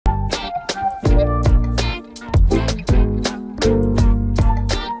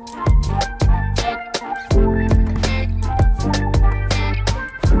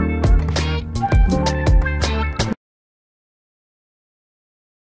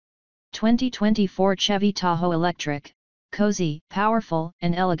2024 Chevy Tahoe Electric, cozy, powerful,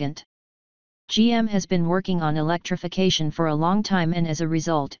 and elegant. GM has been working on electrification for a long time, and as a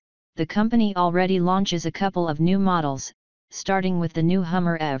result, the company already launches a couple of new models, starting with the new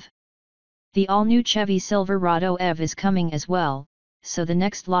Hummer EV. The all-new Chevy Silverado EV is coming as well, so the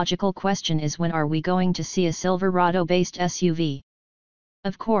next logical question is, when are we going to see a Silverado-based SUV?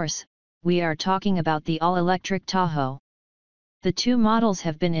 Of course, we are talking about the all-electric Tahoe. The two models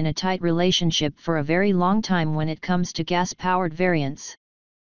have been in a tight relationship for a very long time when it comes to gas-powered variants.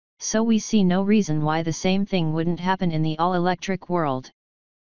 So we see no reason why the same thing wouldn't happen in the all-electric world.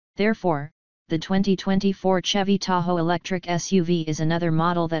 Therefore, the 2024 Chevy Tahoe electric SUV is another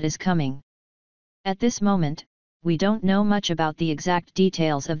model that is coming. At this moment, we don't know much about the exact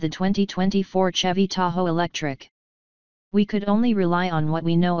details of the 2024 Chevy Tahoe electric. We could only rely on what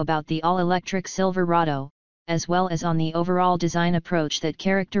we know about the all-electric Silverado, as well as on the overall design approach that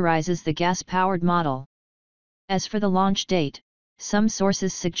characterizes the gas-powered model. As for the launch date, some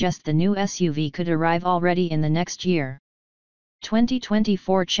sources suggest the new SUV could arrive already in the next year.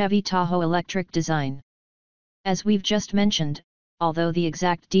 2024 Chevy Tahoe electric design. As we've just mentioned, although the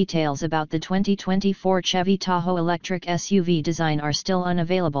exact details about the 2024 Chevy Tahoe electric SUV design are still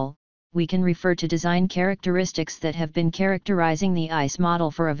unavailable, we can refer to design characteristics that have been characterizing the ICE model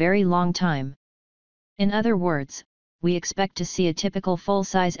for a very long time. In other words, we expect to see a typical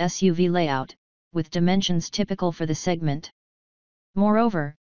full-size SUV layout, with dimensions typical for the segment.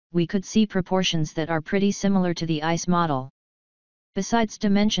 Moreover, we could see proportions that are pretty similar to the ICE model. Besides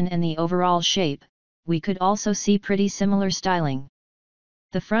dimension and the overall shape, we could also see pretty similar styling.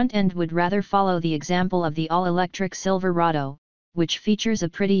 The front end would rather follow the example of the all-electric Silverado, which features a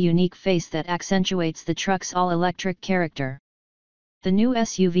pretty unique face that accentuates the truck's all-electric character. The new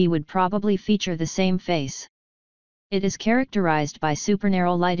SUV would probably feature the same face. It is characterized by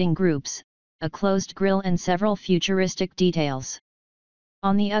supernarrow lighting groups, a closed grille, and several futuristic details.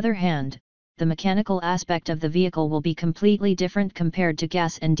 On the other hand, the mechanical aspect of the vehicle will be completely different compared to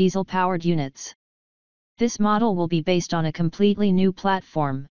gas and diesel-powered units. This model will be based on a completely new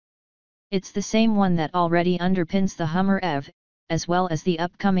platform. It's the same one that already underpins the Hummer EV, as well as the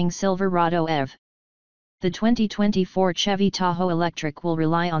upcoming Silverado EV. The 2024 Chevy Tahoe electric will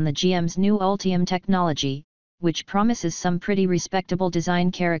rely on the GM's new Ultium technology, which promises some pretty respectable design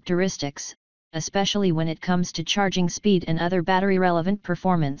characteristics, especially when it comes to charging speed and other battery-relevant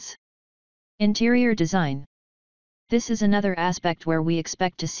performance. Interior design. This is another aspect where we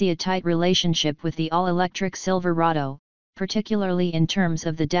expect to see a tight relationship with the all-electric Silverado, particularly in terms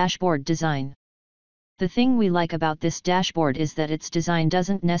of the dashboard design. The thing we like about this dashboard is that its design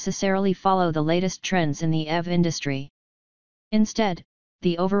doesn't necessarily follow the latest trends in the EV industry. Instead,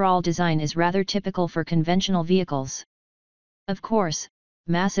 the overall design is rather typical for conventional vehicles. Of course,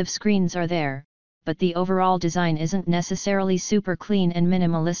 massive screens are there, but the overall design isn't necessarily super clean and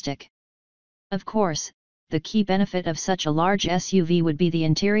minimalistic. Of course, the key benefit of such a large SUV would be the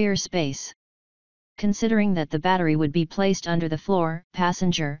interior space. Considering that the battery would be placed under the floor,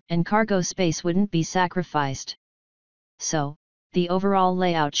 passenger and cargo space wouldn't be sacrificed. So, the overall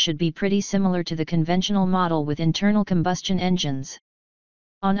layout should be pretty similar to the conventional model with internal combustion engines.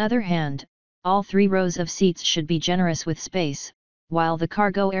 On other hand, all three rows of seats should be generous with space, while the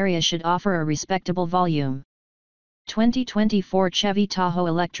cargo area should offer a respectable volume. 2024 Chevy Tahoe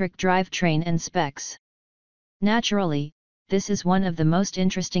electric drivetrain and specs. Naturally, this is one of the most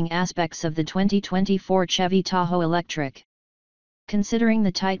interesting aspects of the 2024 Chevy Tahoe electric. Considering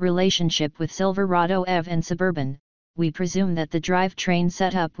the tight relationship with Silverado EV and Suburban, we presume that the drivetrain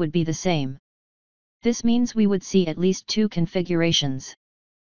setup would be the same. This means we would see at least two configurations.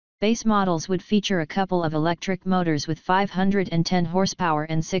 Base models would feature a couple of electric motors with 510 horsepower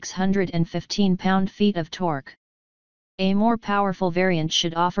and 615 pound-feet of torque. A more powerful variant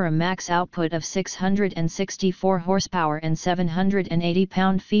should offer a max output of 664 horsepower and 780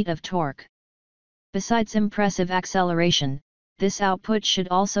 pound-feet of torque. Besides impressive acceleration, this output should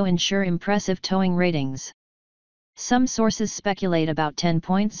also ensure impressive towing ratings. Some sources speculate about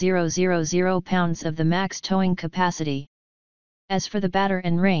 10.000 pounds of the max towing capacity. As for the battery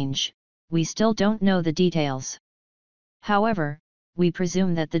and range, we still don't know the details. However, we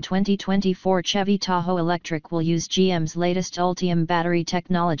presume that the 2024 Chevy Tahoe electric will use GM's latest Ultium battery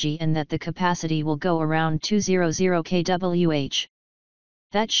technology and that the capacity will go around 200 kWh.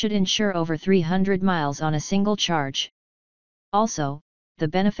 That should ensure over 300 miles on a single charge. Also, the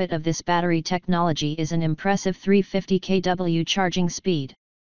benefit of this battery technology is an impressive 350 kW charging speed.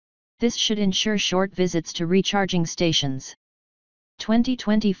 This should ensure short visits to recharging stations.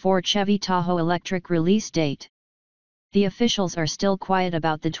 2024 Chevy Tahoe electric release date. The officials are still quiet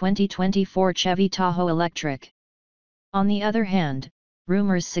about the 2024 Chevy Tahoe electric. On the other hand,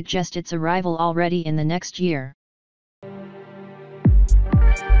 rumors suggest its arrival already in the next year.